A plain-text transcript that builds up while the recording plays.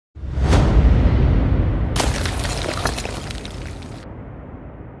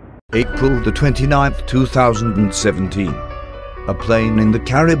April the 29th, 2017. A plane in the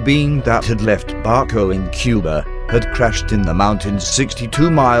Caribbean that had left Barco in Cuba had crashed in the mountains 62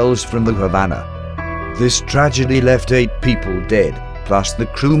 miles from the Havana. This tragedy left 8 people dead, plus the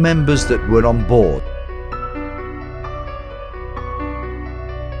crew members that were on board.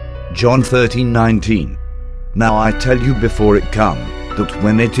 John 13:19. Now I tell you before it come, that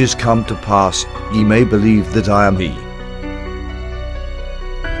when it is come to pass, ye may believe that I am he.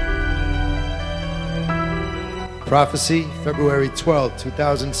 Prophecy, February 12,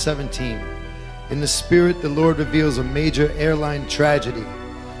 2017. In the spirit, the Lord reveals a major airline tragedy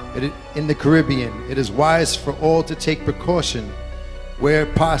in the Caribbean. It is wise for all to take precaution. Where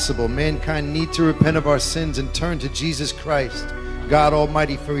possible, mankind need to repent of our sins and turn to Jesus Christ, God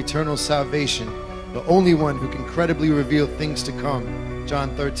Almighty, for eternal salvation, the only one who can credibly reveal things to come. John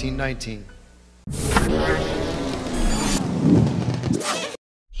 13:19.